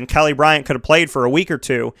Lawrence, and Kelly Bryant could have played for a week or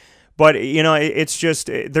two. But, it's just,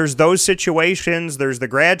 there's those situations. There's the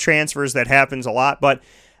grad transfers that happens a lot. But,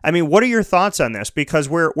 what are your thoughts on this? Because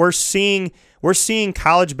we're seeing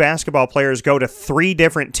college basketball players go to 3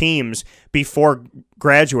 different teams before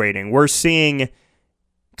graduating. We're seeing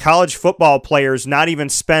college football players not even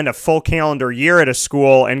spend a full calendar year at a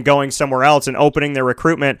school and going somewhere else and opening their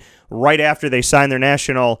recruitment right after they sign their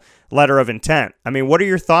national letter of intent. What are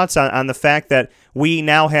your thoughts on the fact that we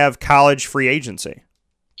now have college free agency?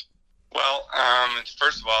 Well,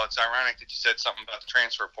 first of all, it's ironic that you said something about the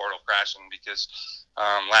transfer portal crashing because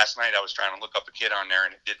last night I was trying to look up a kid on there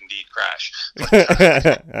and it did indeed crash.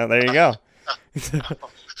 Well, there you go.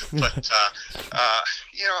 But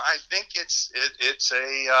I think it's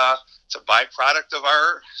a it's a byproduct of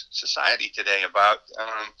our society today about,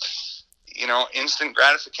 instant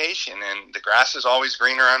gratification, and the grass is always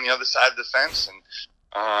greener on the other side of the fence. And,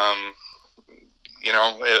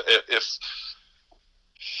 if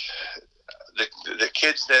the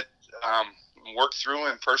kids that work through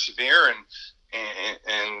and persevere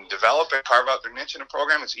and develop and carve out their niche in a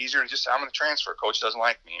program, it's easier to just say, I'm going to transfer. Coach doesn't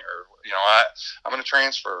like me, or I'm going to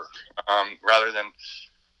transfer rather than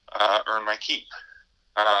earn my keep.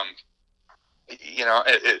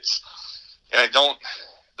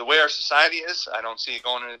 The way our society is, I don't see it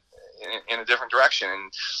going in a different direction. And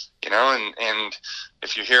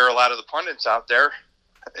if you hear a lot of the pundits out there,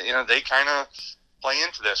 they kind of play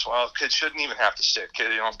into this. Well, kids shouldn't even have to sit.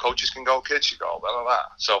 If coaches can go, kids should go. Blah blah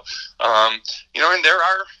blah. So, and there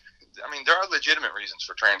are legitimate reasons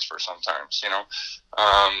for transfer sometimes.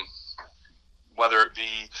 Whether it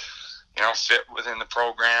be fit within the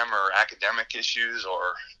program or academic issues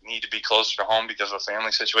or need to be closer to home because of a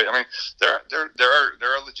family situation. I mean, there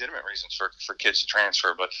are legitimate reasons for kids to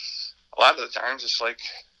transfer, but a lot of the times it's like,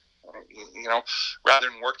 rather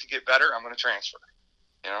than work to get better, I'm going to transfer.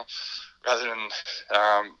 Rather than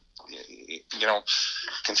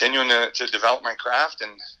continuing to develop my craft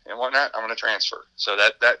and whatnot, I'm going to transfer. So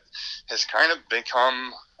that has kind of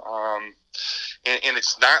become, and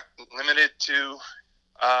it's not limited to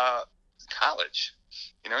college.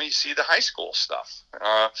 You see the high school stuff.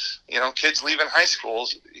 Kids leaving high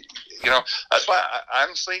schools. That's why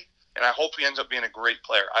honestly, and I hope he ends up being a great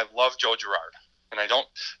player. I love Joe Girard. And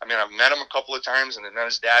I've met him a couple of times, and I've met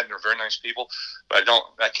his dad, and they're very nice people. But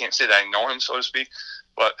I can't say that I know him, so to speak.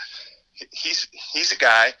 But he's a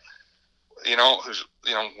guy, who's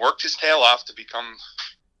worked his tail off to become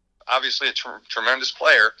obviously a tremendous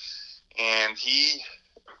player. And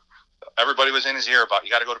everybody was in his ear about,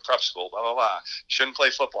 you got to go to prep school, blah blah blah. You shouldn't play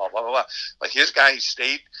football, blah blah blah. Like his guy, he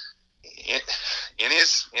stayed in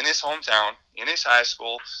his hometown, in his high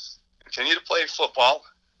school, continued to play football.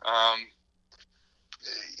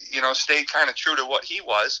 Stayed kind of true to what he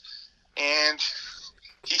was, and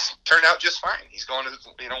he turned out just fine. He's going to,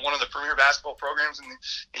 one of the premier basketball programs in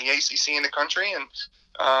the ACC in the country, and,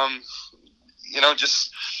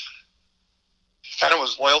 just kind of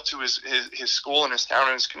was loyal to his school and his town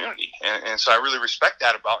and his community. And so I really respect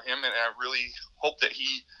that about him, and I really hope that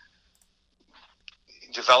he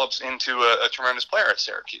develops into a tremendous player at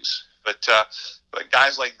Syracuse. But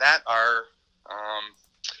guys like that are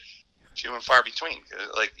few and far between.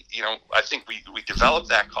 I think we developed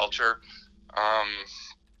that culture.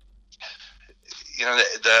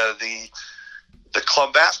 The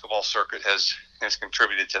club basketball circuit has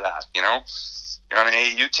contributed to that. You're on an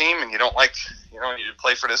AAU team and you don't like, you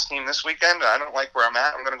play for this team this weekend. I don't like where I'm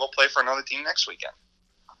at. I'm going to go play for another team next weekend.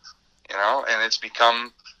 And it's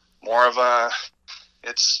become more of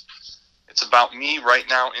it's about me right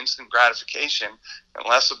now, instant gratification, and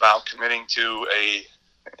less about committing to a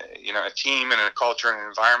team and a culture and an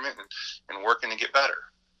environment and working to get better.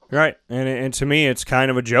 Right. And to me, it's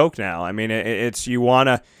kind of a joke now. I mean, it's, you want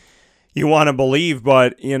to believe,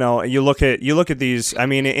 but you look at these. I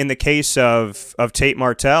mean, in the case of Tate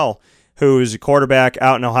Martell, who's a quarterback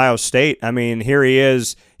out in Ohio State. I mean, here he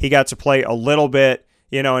is. He got to play a little bit,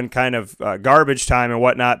 in kind of garbage time and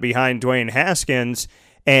whatnot behind Dwayne Haskins.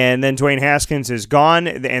 And then Dwayne Haskins is gone,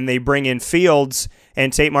 and they bring in Fields,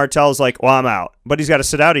 and Tate Martell's like, well, I'm out. But he's got to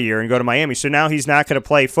sit out a year and go to Miami. So now he's not going to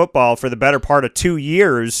play football for the better part of 2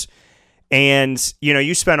 years. And,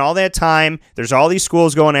 you spend all that time. There's all these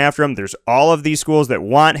schools going after him. There's all of these schools that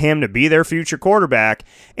want him to be their future quarterback.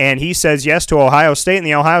 And he says yes to Ohio State, and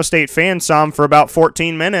the Ohio State fans saw him for about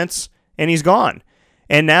 14 minutes, and he's gone.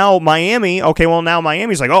 And now Miami, now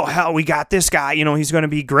Miami's like, oh, hell, we got this guy. He's going to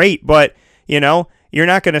be great. But, you're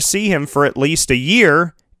not going to see him for at least a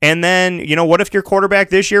year. And then, what if your quarterback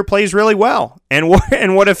this year plays really well? And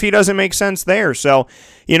what if he doesn't make sense there? So,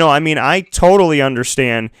 I totally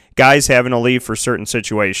understand guys having to leave for certain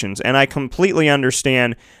situations. And I completely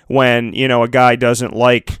understand when, a guy doesn't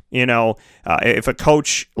like, if a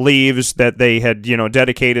coach leaves that they had,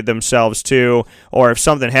 dedicated themselves to, or if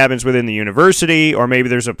something happens within the university, or maybe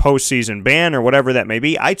there's a postseason ban or whatever that may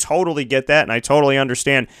be. I totally get that, and I totally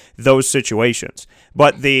understand those situations.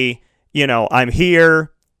 But I'm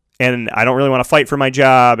here, and I don't really want to fight for my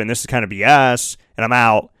job, and this is kind of BS, and I'm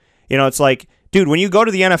out. It's like, dude, when you go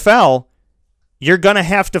to the NFL, you're going to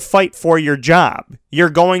have to fight for your job. You're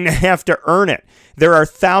going to have to earn it. There are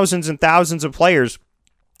thousands and thousands of players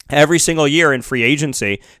Every single year in free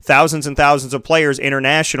agency, thousands and thousands of players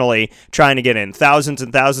internationally trying to get in, thousands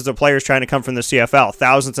and thousands of players trying to come from the CFL,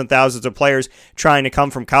 thousands and thousands of players trying to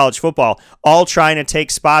come from college football, all trying to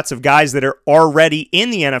take spots of guys that are already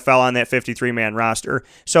in the NFL on that 53-man roster.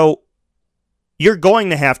 So you're going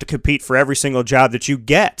to have to compete for every single job that you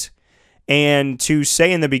get. And to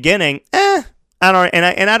say in the beginning,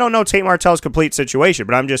 I don't know Tate Martell's complete situation,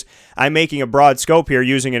 but I'm making a broad scope here,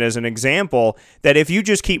 using it as an example that if you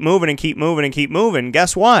just keep moving and keep moving and keep moving,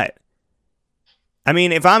 guess what? I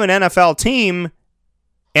mean, if I'm an NFL team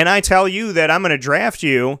and I tell you that I'm going to draft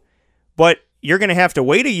you, but you're going to have to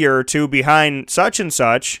wait a year or two behind such and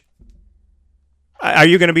such, are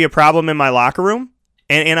you going to be a problem in my locker room?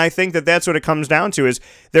 And I think that that's what it comes down to, is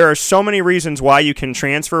there are so many reasons why you can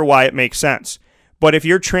transfer, why it makes sense. But if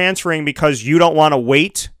you're transferring because you don't want to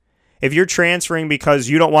wait, if you're transferring because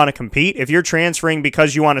you don't want to compete, if you're transferring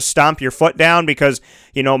because you want to stomp your foot down because,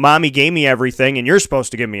 mommy gave me everything and you're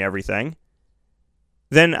supposed to give me everything,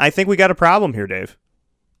 then I think we got a problem here, Dave.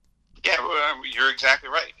 Yeah, you're exactly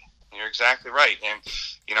right. You're exactly right. And,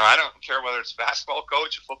 I don't care whether it's a basketball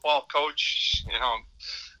coach, a football coach,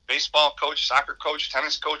 baseball coach, soccer coach,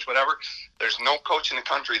 tennis coach, whatever. There's no coach in the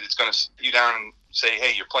country that's going to sit you down and say,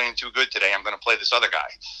 hey, you're playing too good today, I'm going to play this other guy.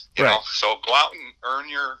 You know, so go out and earn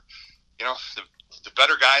your, the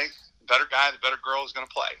better guy, the better girl is going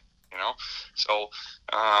to play, So,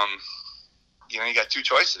 you got two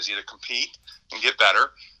choices: either compete and get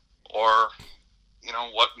better, or,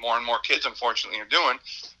 what more and more kids, unfortunately, are doing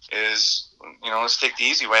is, let's take the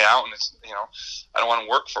easy way out, and it's, I don't want to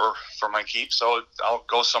work for my keep, so I'll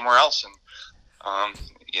go somewhere else. And,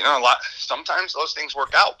 sometimes those things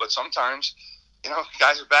work out, but sometimes,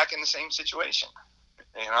 guys are back in the same situation,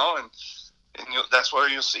 and that's where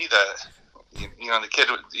you'll see the kid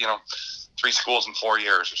with, 3 schools in 4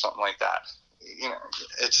 years or something like that.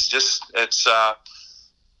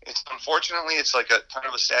 It's unfortunately, it's like a kind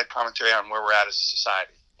of a sad commentary on where we're at as a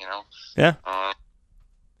society, Yeah.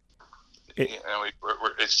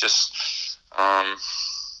 It's just, I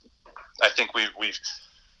think we've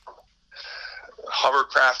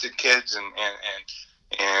hovercrafted kids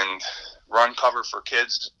and run cover for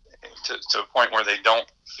kids to a point where they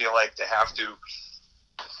don't feel like they have to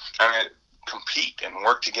kind of compete and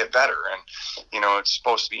work to get better. And, it's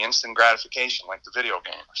supposed to be instant gratification, like the video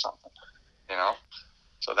game or something,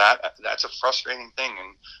 So that's a frustrating thing.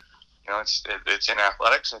 And, it's in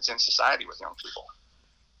athletics, it's in society with young people.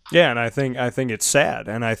 Yeah, and I think it's sad,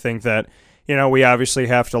 and I think that, we obviously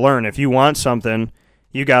have to learn. If you want something,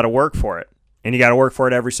 you got to work for it, and you got to work for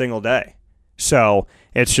it every single day. So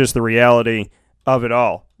it's just the reality of it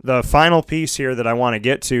all. The final piece here that I want to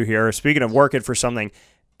get to here, speaking of working for something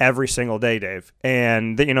every single day, Dave,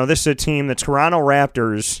 and this is a team, the Toronto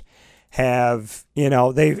Raptors have,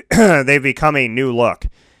 they've become a new look.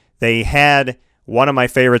 They had one of my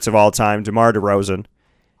favorites of all time, DeMar DeRozan,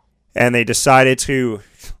 and they decided to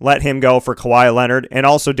let him go for Kawhi Leonard and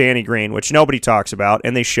also Danny Green, which nobody talks about,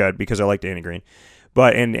 and they should, because I like Danny Green.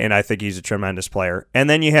 But and I think he's a tremendous player. And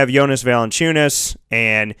then you have Jonas Valanciunas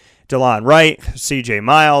and DeLon Wright, CJ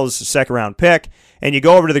Miles, second-round pick, and you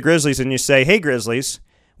go over to the Grizzlies and you say, hey, Grizzlies,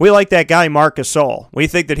 we like that guy Marc Gasol. We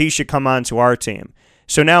think that he should come on to our team.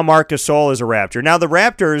 So now Marc Gasol is a Raptor. Now the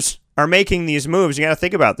Raptors are making these moves. You got to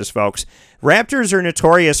think about this, folks. Raptors are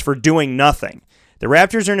notorious for doing nothing. The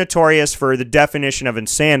Raptors are notorious for the definition of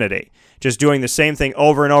insanity, just doing the same thing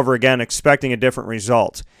over and over again, expecting a different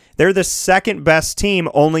result. They're the second best team,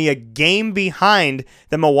 only a game behind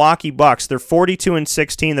the Milwaukee Bucks. They're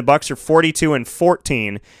 42-16. The Bucks are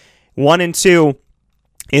 42-14, 1-2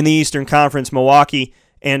 in the Eastern Conference, Milwaukee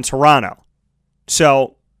and Toronto.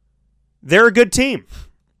 So they're a good team,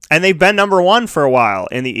 and they've been number one for a while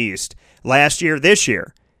in the East, last year, this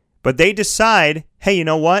year. But they decide, hey, you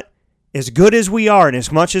know what? As good as we are and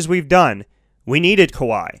as much as we've done, we needed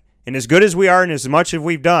Kawhi. And as good as we are and as much as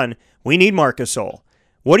we've done, we need Marc Gasol.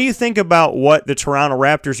 What do you think about what the Toronto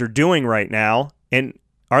Raptors are doing right now, and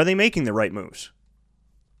are they making the right moves?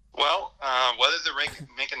 Well, whether they're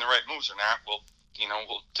making the right moves or not,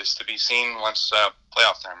 will just to be seen once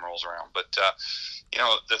playoff time rolls around. But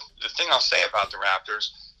the thing I'll say about the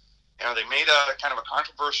Raptors, they made a kind of a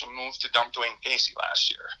controversial move to dump Dwayne Casey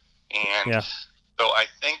last year, and so I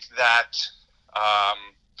think that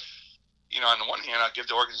on the one hand, I'll give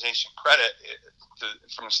the organization credit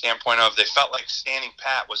from the standpoint of they felt like standing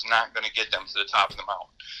pat was not going to get them to the top of the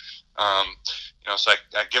mountain. So I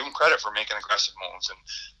give them credit for making aggressive moves and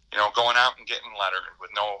going out and getting Leonard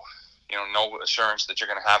with no assurance that you're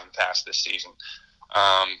going to have him past this season.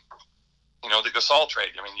 The Gasol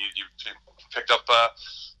trade. I mean, you picked up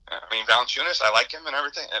I mean, Valanciunas, I like him and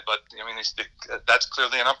everything, but I mean, that's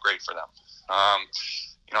clearly an upgrade for them.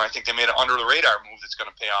 I think they made an under the radar move that's going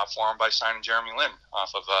to pay off for them by signing Jeremy Lin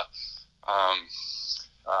off of a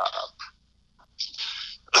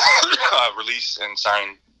release and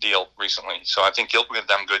sign deal recently. So I think he'll give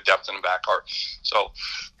them good depth in the backcourt. So,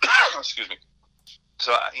 excuse me.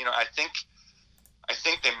 So I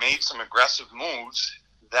think they made some aggressive moves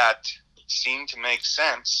that seem to make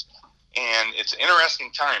sense, and it's an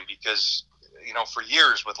interesting time because for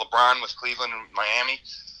years with LeBron, with Cleveland and Miami,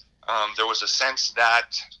 there was a sense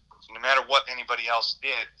that no matter what anybody else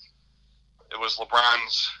did, it was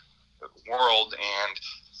LeBron's world, and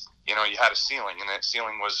you had a ceiling, and that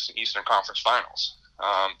ceiling was Eastern Conference Finals.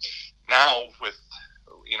 Now with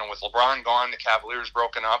LeBron gone, the Cavaliers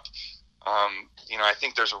broken up, I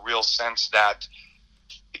think there's a real sense that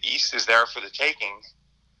the East is there for the taking.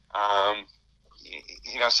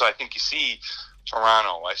 So I think you see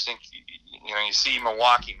Toronto. I think you see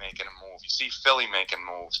Milwaukee making a move. You see Philly making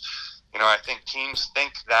moves. I think teams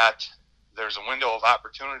think that there's a window of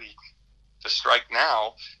opportunity to strike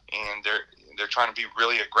now, and they're trying to be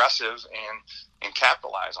really aggressive and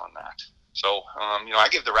capitalize on that. So I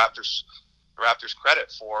give the Raptors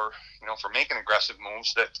credit for making aggressive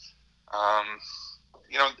moves that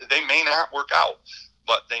they may not work out,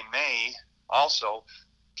 but they may also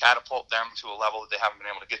catapult them to a level that they haven't been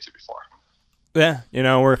able to get to before. Yeah,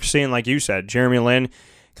 we're seeing, like you said, Jeremy Lin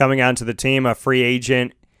coming onto the team, a free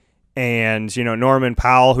agent, and, Norman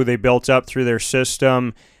Powell, who they built up through their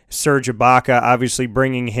system, Serge Ibaka, obviously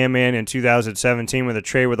bringing him in 2017 with a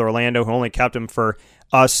trade with Orlando, who only kept him for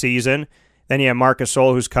a season. Then you have Marc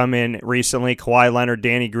Gasol, who's come in recently, Kawhi Leonard,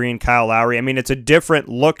 Danny Green, Kyle Lowry. I mean, it's a different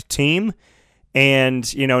look team,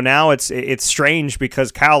 and, now it's strange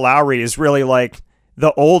because Kyle Lowry is really like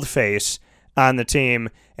the old face on the team,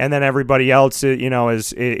 and then everybody else,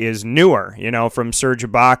 is newer, from Serge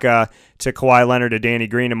Ibaka to Kawhi Leonard to Danny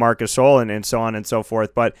Green to Marc Gasol and so on and so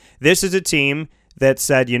forth. But this is a team that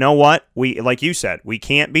said, you know what, like you said, we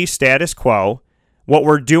can't be status quo. What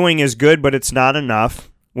we're doing is good, but it's not enough.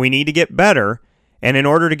 We need to get better, and in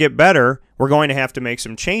order to get better, we're going to have to make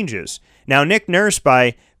some changes. Now, Nick Nurse,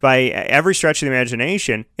 by every stretch of the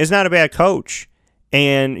imagination, is not a bad coach.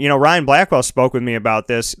 And, Ryan Blackwell spoke with me about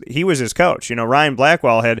this. He was his coach. Ryan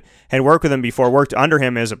Blackwell had worked with him before, worked under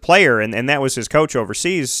him as a player, and that was his coach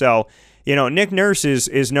overseas. So, Nick Nurse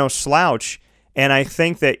is no slouch. And I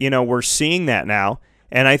think that, we're seeing that now.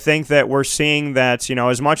 And I think that we're seeing that,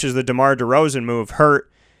 as much as the DeMar DeRozan move hurt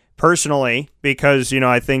personally, because,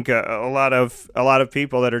 I think a lot of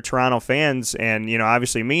people that are Toronto fans and,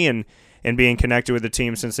 obviously me and being connected with the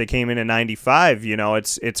team since they came in 95,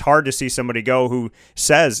 it's hard to see somebody go who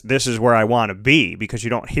says this is where I want to be, because you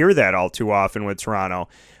don't hear that all too often with Toronto.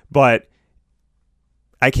 But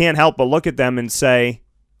I can't help but look at them and say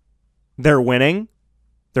they're winning.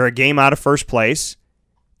 They're a game out of first place,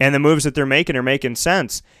 and the moves that they're making are making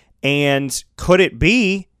sense. And could it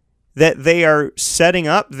be that they are setting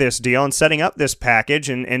up this deal and setting up this package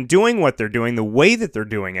and doing what they're doing the way that they're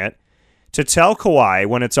doing it to tell Kawhi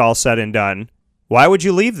when it's all said and done, why would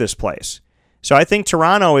you leave this place? So I think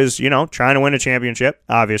Toronto is, trying to win a championship,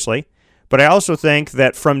 obviously. But I also think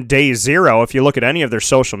that from day zero, if you look at any of their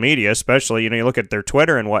social media, especially, you look at their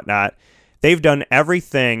Twitter and whatnot, they've done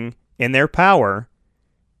everything in their power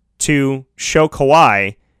to show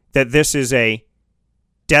Kawhi that this is a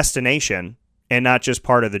destination and not just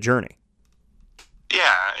part of the journey. Yeah,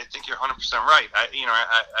 I think you're 100% right.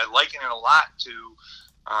 I liken it a lot to,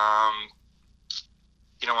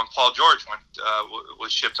 when Paul George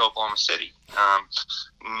was shipped to Oklahoma City.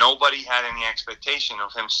 Nobody had any expectation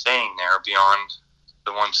of him staying there beyond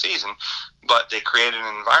the one season, but they created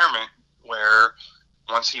an environment where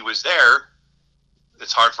once he was there,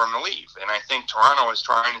 it's hard for him to leave. And I think Toronto is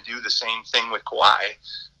trying to do the same thing with Kawhi.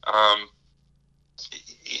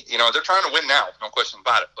 They're trying to win now, no question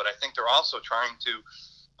about it. But I think they're also trying to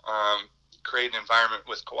create an environment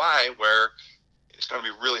with Kawhi where it's going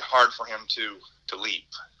to be really hard for him to leave.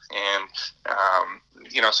 And,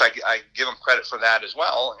 so I give him credit for that as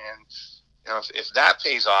well. And, if that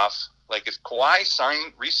pays off, like if Kawhi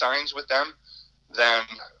re-signs with them, then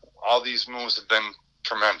all these moves have been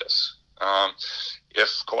tremendous. If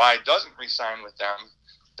Kawhi doesn't re-sign with them,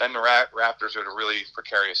 then the Raptors are in a really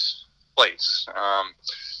precarious place.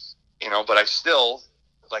 But I still,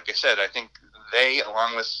 like I said, I think they,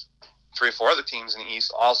 along with 3 or 4 other teams in the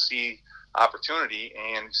East, all see opportunity,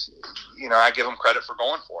 and I give them credit for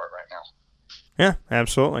going for it right now. Yeah,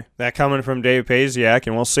 absolutely. That coming from Dave Pasiak,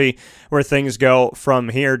 and we'll see where things go from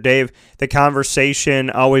here. Dave, the conversation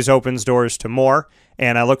always opens doors to more,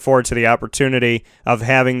 and I look forward to the opportunity of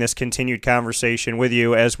having this continued conversation with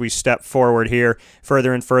you as we step forward here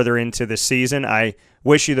further and further into the season. I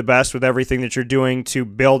wish you the best with everything that you're doing to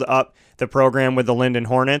build up the program with the Linden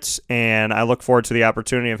Hornets, and I look forward to the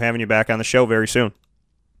opportunity of having you back on the show very soon.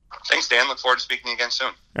 Thanks, Dan. Look forward to speaking again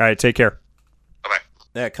soon. All right, take care. Bye-bye.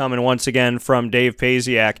 That coming once again from Dave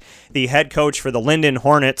Pasiak, the head coach for the Linden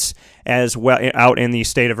Hornets, as well out in the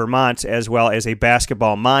state of Vermont, as well as a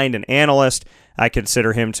basketball mind and analyst. I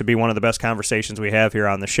consider him to be one of the best conversations we have here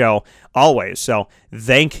on the show always. So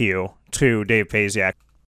thank you to Dave Pasiak.